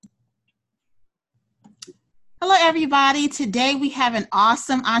Hello, everybody. Today we have an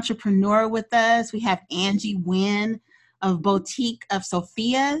awesome entrepreneur with us. We have Angie Nguyen of Boutique of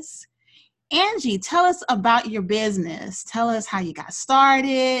Sophia's. Angie, tell us about your business. Tell us how you got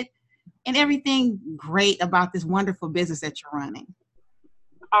started and everything great about this wonderful business that you're running.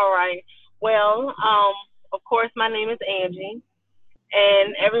 All right. Well, of course, my name is Angie,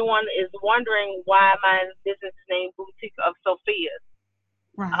 and everyone is wondering why my business is named Boutique of Sophia.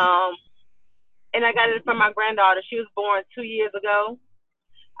 Right. Um, and I got it from my granddaughter. She was born 2 years ago.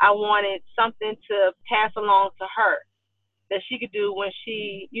 I wanted something to pass along to her that she could do when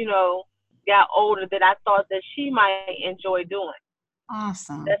she, got older that I thought that she might enjoy doing.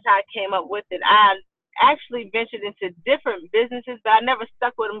 Awesome. That's how I came up with it. I actually ventured into different businesses, but I never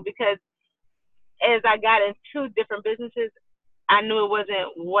stuck with them because as I got into different businesses, I knew it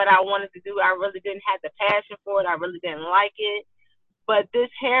wasn't what I wanted to do. I really didn't have the passion for it. I really didn't like it. But this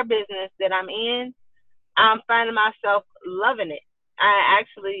hair business that I'm in, I'm finding myself loving it. I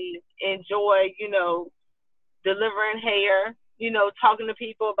actually enjoy, delivering hair, talking to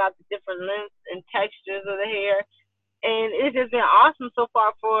people about the different lengths and textures of the hair. And it's just been awesome so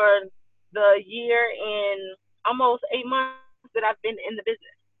far for the year and almost 8 months that I've been in the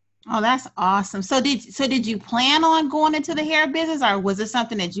business. Oh, that's awesome. So did you plan on going into the hair business, or was it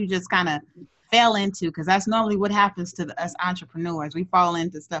something that you just kind of fell into? Because that's normally what happens to us entrepreneurs. We fall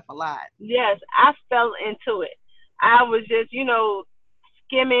into stuff a lot. Yes, I fell into it. I was just,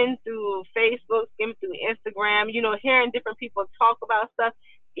 skimming through Facebook, skimming through Instagram, hearing different people talk about stuff.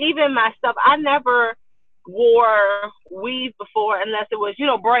 Even myself, I never wore weave before unless it was,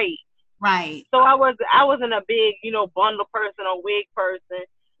 braid. Right. So I wasn't a big, bundle person or wig person.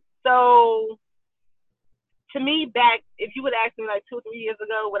 So to me, back if you would ask me like 2 or 3 years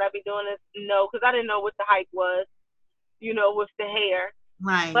ago, would I be doing this? No, because I didn't know what the hype was, with the hair.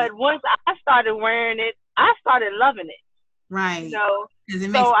 Right. But once I started wearing it, I started loving it. You Right. know, Because it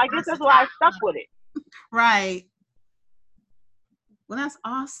so makes it I guess that's why I stuck versatile. with it. Right. Well, that's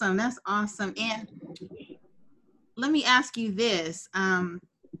awesome. That's awesome. And let me ask you this.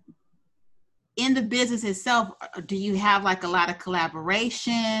 In the business itself, do you have like a lot of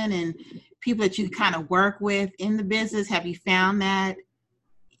collaboration and people that you kind of work with in the business? Have you found that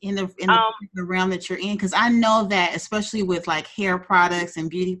Um, the realm that you're in? Because I know that especially with like hair products and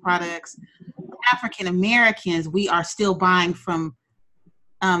beauty products, African Americans, we are still buying from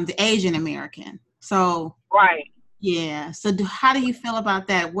the Asian American. So right. yeah. So how do you feel about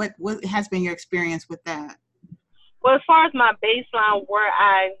that? What has been your experience with that? Well, as far as my baseline, where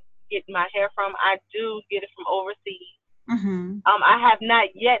I get my hair from, I do get it from overseas. Mm-hmm. I have not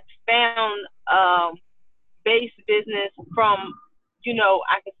yet found base business from,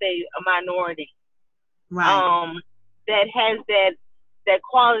 I could say a minority Right. um, that has that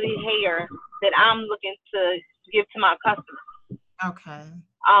quality hair that I'm looking to give to my customers. Okay.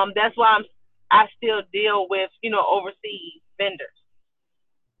 That's why I still deal with overseas vendors.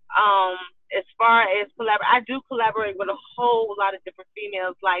 Um, as far as I do collaborate with a whole lot of different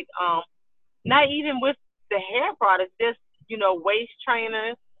females, like not even with the hair products, just waist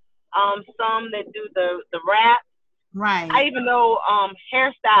trainers, some that do the wrap. I Right. even know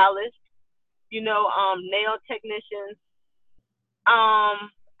hairstylists, nail technicians.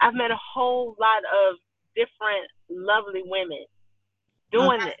 I've met a whole lot of different lovely women Oh,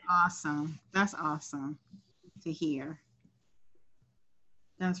 doing that's this. awesome. That's awesome to hear.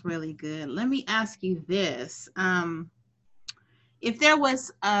 That's really good. Let me ask you this. If there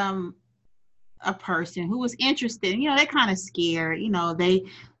was a person who was interested, they're kind of scared,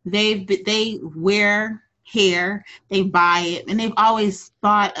 they wear hair, they buy it, and they've always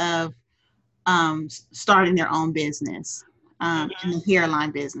thought of starting their own business, in Hmm. the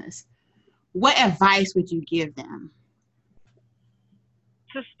hairline business. What advice would you give them?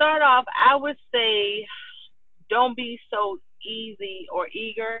 To start off, I would say don't be so easy or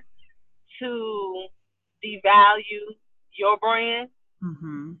eager to devalue your brand,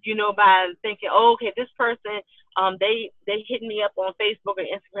 Mm-hmm. by thinking, oh, okay, this person, they hit me up on Facebook or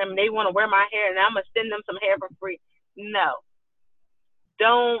Instagram and they want to wear my hair and I'm gonna send them some hair for free. No,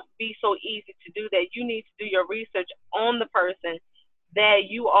 don't be so easy to do that. You need to do your research on the person that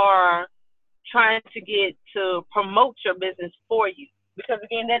you are trying to get to promote your business for you. Because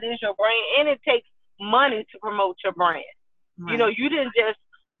again, that is your brand and it takes money to promote your brand. Right. You didn't just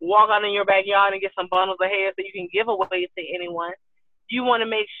walk out in your backyard and get some bundles of hair so you can give away to anyone. You want to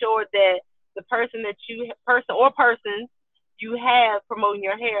make sure that the person or persons you have promoting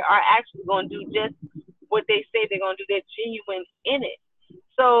your hair are actually going to do just what they say they're going to do. They're genuine in it.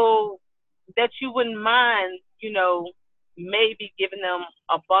 So that you wouldn't mind, maybe giving them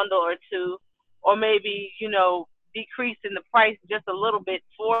a bundle or two or maybe, decreasing the price just a little bit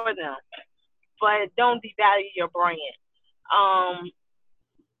for them. But don't devalue your brand.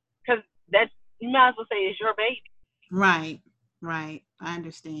 Because that's, you might as well say it's your baby. Right, right. I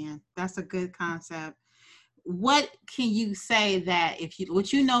understand. That's a good concept. What can you say that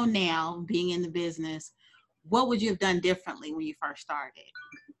what you know now, being in the business, what would you have done differently when you first started?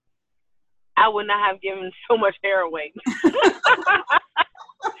 I would not have given so much hair away.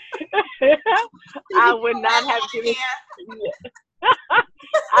 I would not have given.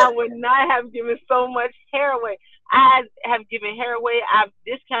 I would not have given so much hair away. I have given hair away. I've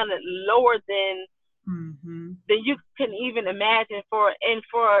discounted lower than you can even imagine for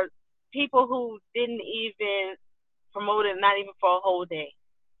people who didn't even promote it, not even for a whole day.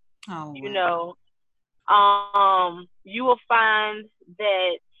 Oh, you will find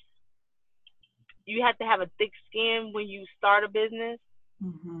that you have to have a thick skin when you start a business,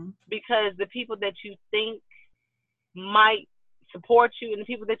 because the people that you think might support you and the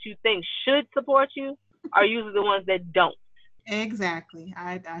people that you think should support you are usually the ones that don't. Exactly.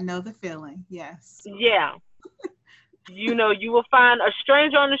 I know the feeling. Yes. Yeah. You will find a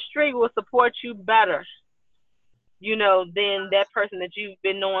stranger on the street will support you better, than that person that you've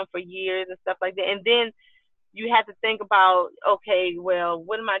been knowing for years and stuff like that. And then you have to think about, okay, well,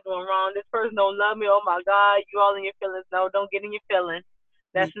 what am I doing wrong? This person don't love me. Oh my God, you all in your feelings. No, don't get in your feelings.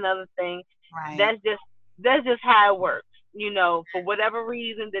 That's another thing. Right. That's just how it works. For whatever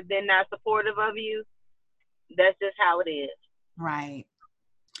reason that they're not supportive of you, that's just how it is. Right.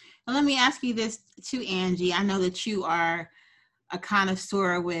 Well, let me ask you this too, Angie. I know that you are a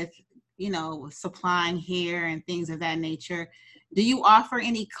connoisseur with, supplying hair and things of that nature. Do you offer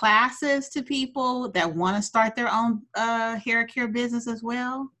any classes to people that want to start their own hair care business as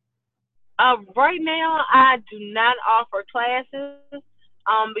well? Right now, I do not offer classes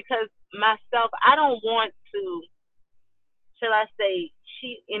because myself, I don't want to, shall I say,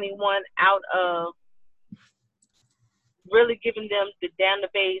 cheat anyone out of really giving them the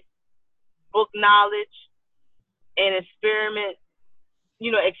database book knowledge and experience.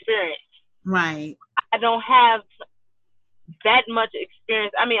 Right. I don't have that much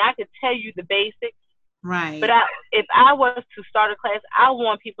experience. I mean, I could tell you the basics. Right. But if I was to start a class, I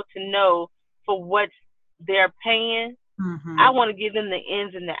want people to know for what they're paying. I want to give them the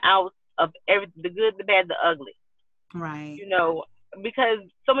ins and the outs of everything, the good, the bad, the ugly. Right. Because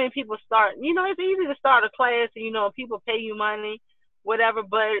so many people start, it's easy to start a class and, people pay you money, whatever.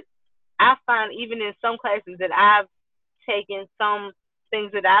 But I find even in some classes that I've taken, some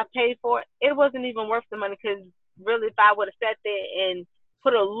things that I've paid for, it wasn't even worth the money, because really if I would have sat there and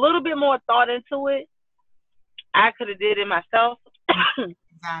put a little bit more thought into it, I could have did it myself.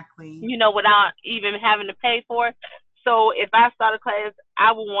 Exactly. Without even having to pay for it. So if I start a class,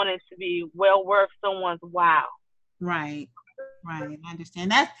 I would want it to be well worth someone's while. Right. Right. I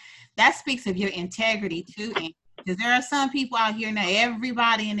understand. That speaks of your integrity too, because there are some people out here now,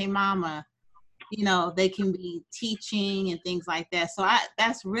 everybody and their mama, they can be teaching and things like that. So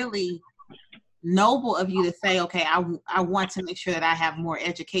that's really noble of you to say, okay, I want to make sure that I have more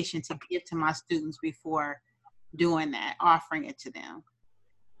education to give to my students before doing that, offering it to them.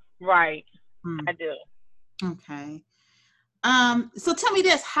 Right. I do. Okay. So tell me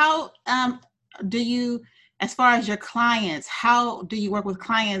this, how do you, as far as your clients, how do you work with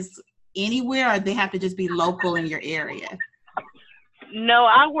clients anywhere, or they have to just be local in your area? No,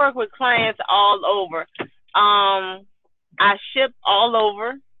 I work with clients all over. I ship all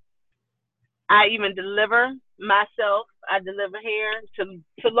over. I even deliver myself. I deliver hair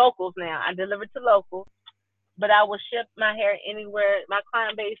to locals now. I deliver to locals, but I will ship my hair anywhere. My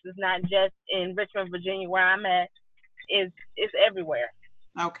client base is not just in Richmond, Virginia, where I'm at. It's everywhere.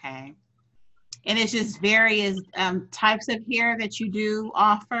 Okay. And it's just various types of hair that you do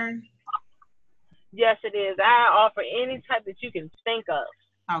offer? Yes, it is. I offer any type that you can think of.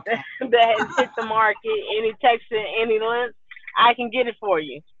 Okay. That has hit the market, any texture, any length, I can get it for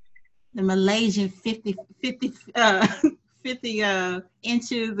you. The Malaysian 50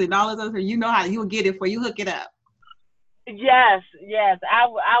 inches and all of those, how you'll get it for you, hook it up. Yes,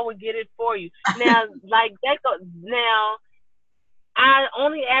 I would get it for you. Now, now I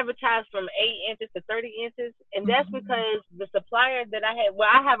only advertise from 8 inches to 30 inches, and that's because the supplier that I had,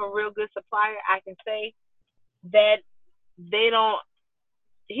 I have a real good supplier. I can say that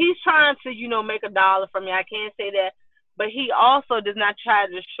he's trying to, make $1 from me. I can't say that, but he also does not try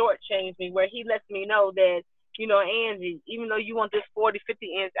to shortchange me, where he lets me know that, Angie, even though you want this 40,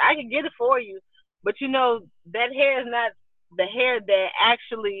 50 inch, I can get it for you. But that hair is not the hair that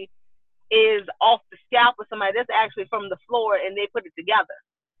actually is off the scalp of somebody. That's actually from the floor, and they put it together.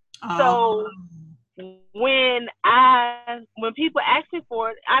 So when people ask me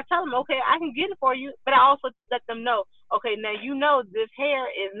for it, I tell them, okay, I can get it for you, but I also let them know, okay, now this hair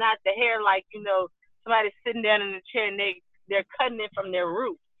is not the hair like somebody's sitting down in the chair and they're cutting it from their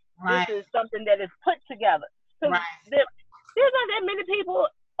root. Right. This is something that is put together. Right. There's not that many people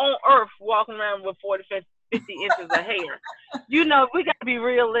on earth walking around with 40, 50 inches of hair. We got to be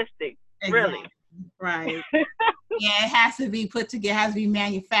realistic. Exactly. Really. Right. Yeah, it has to be put together. It has to be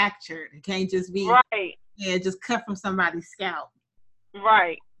manufactured. It can't just be right. Yeah, just cut from somebody's scalp.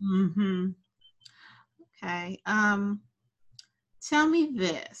 Right. Okay. Tell me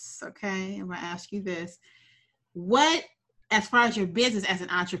this. Okay, I'm gonna ask you this. What, as far as your business as an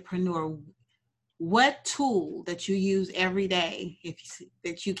entrepreneur, what tool that you use every day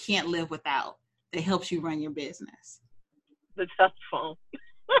that you can't live without that helps you run your business? The telephone.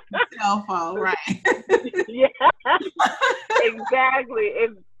 Cell phone, right? Yeah, exactly.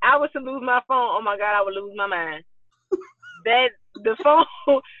 If I was to lose my phone, oh my God, I would lose my mind. The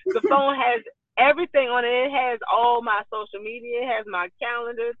phone has everything on it. It has all my social media. It has my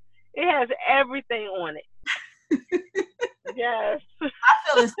calendars. It has everything on it. Yes. I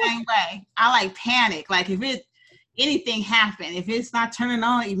feel the same way. I panic. Like if anything happened, if it's not turning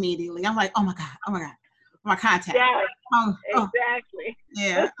on immediately, I'm like, oh my God. My contact. Yeah, exactly.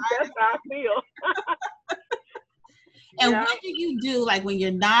 Yeah. That's how I feel. And what do you do, like when you're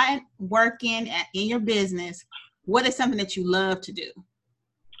not working in your business? What is something that you love to do?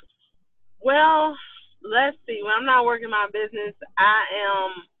 Well, let's see. When I'm not working my business, I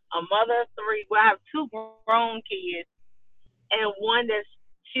am a mother of 3. Well, I have 2 grown kids, and one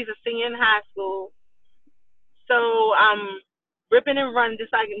she's a senior in high school. So I'm ripping and running,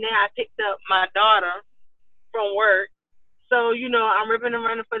 just like now I picked up my daughter from work. So, I'm ripping and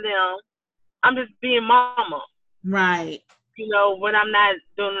running for them. I'm just being mama. Right. When I'm not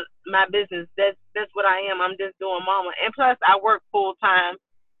doing my business, that's what I am. I'm just doing mama. And plus I work full time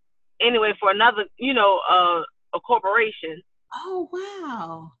anyway for another, a corporation. Oh,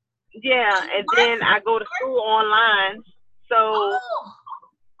 wow. Yeah. And then I go to school online. So,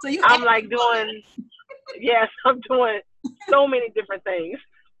 I'm like doing, yes, I'm doing so many different things.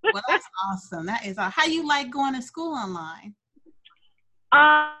 Well, that's awesome. That is how you like going to school online?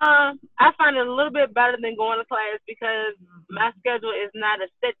 I find it a little bit better than going to class because my schedule is not a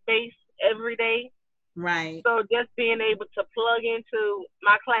set base every day. Right. So just being able to plug into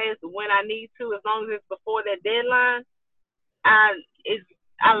my class when I need to, as long as it's before that deadline, I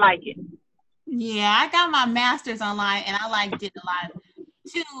like it. Yeah, I got my master's online and I liked it a lot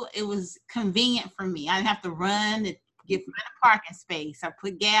too. It was convenient for me. I didn't have to run to find a parking space. I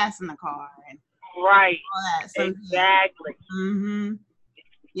put gas in the car and right. All that. So, exactly.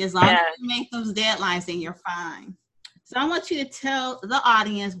 Yeah, as long as you make those deadlines, then you're fine. So I want you to tell the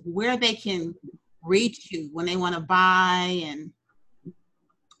audience where they can reach you when they want to buy, and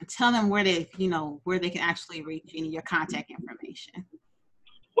tell them where they can actually reach you and your contact information.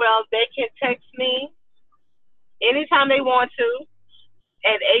 Well, they can text me anytime they want to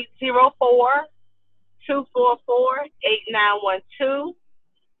at 804-244-8912.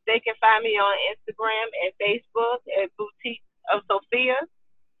 They can find me on Instagram and Facebook at Boutique of Sophia.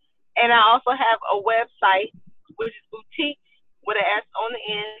 And I also have a website, which is boutique with an S on the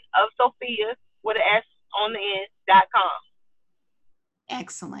end of Sophia with an S on the end.com.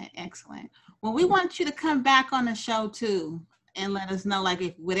 Excellent. Well, we want you to come back on the show too and let us know, like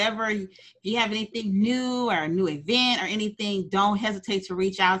if you have anything new or a new event or anything, don't hesitate to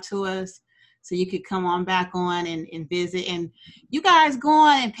reach out to us so you could come on back on and visit. And you guys go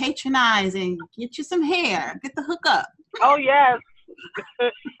on and patronize and get you some hair, get the hookup. Oh, yes.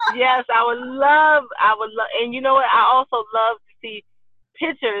 Yes, I would love, and you know what? I also love to see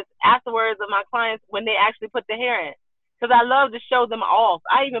pictures afterwards of my clients when they actually put the hair in, because I love to show them off.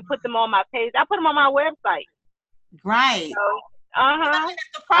 I even put them on my page. I put them on my website. Right. So, I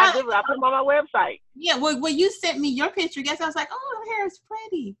put them on my website. Yeah. Well, you sent me your picture. Guess I was like, oh, the hair is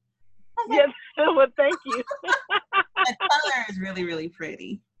pretty. Yes. Well, thank you. The color is really, really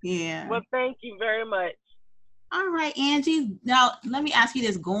pretty. Yeah. Well, thank you very much. All right, Angie. Now, let me ask you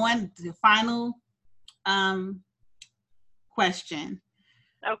this, going to the final question.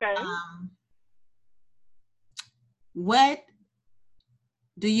 Okay. What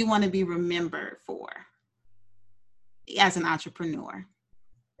do you want to be remembered for as an entrepreneur?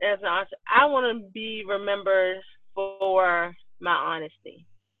 I want to be remembered for my honesty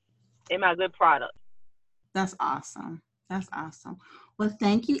and my good product. That's awesome. Well,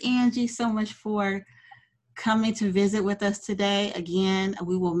 thank you, Angie, so much for coming to visit with us today. Again,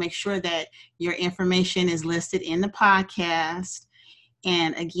 we will make sure that your information is listed in the podcast.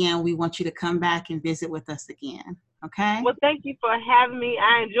 And again, we want you to come back and visit with us again. Okay? Well, thank you for having me.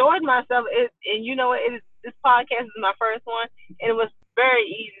 I enjoyed myself. And you know what? This podcast is my first one, and it was very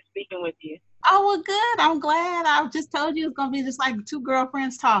easy speaking with you. Oh, well, good. I'm glad. I just told you it's going to be just like two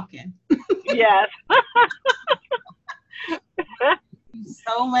girlfriends talking. Yes. Thank you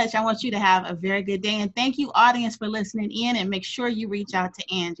so much. I want you to have a very good day. And thank you, audience, for listening in. And make sure you reach out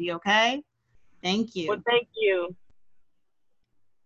to Angie, okay? Thank you. Well, thank you.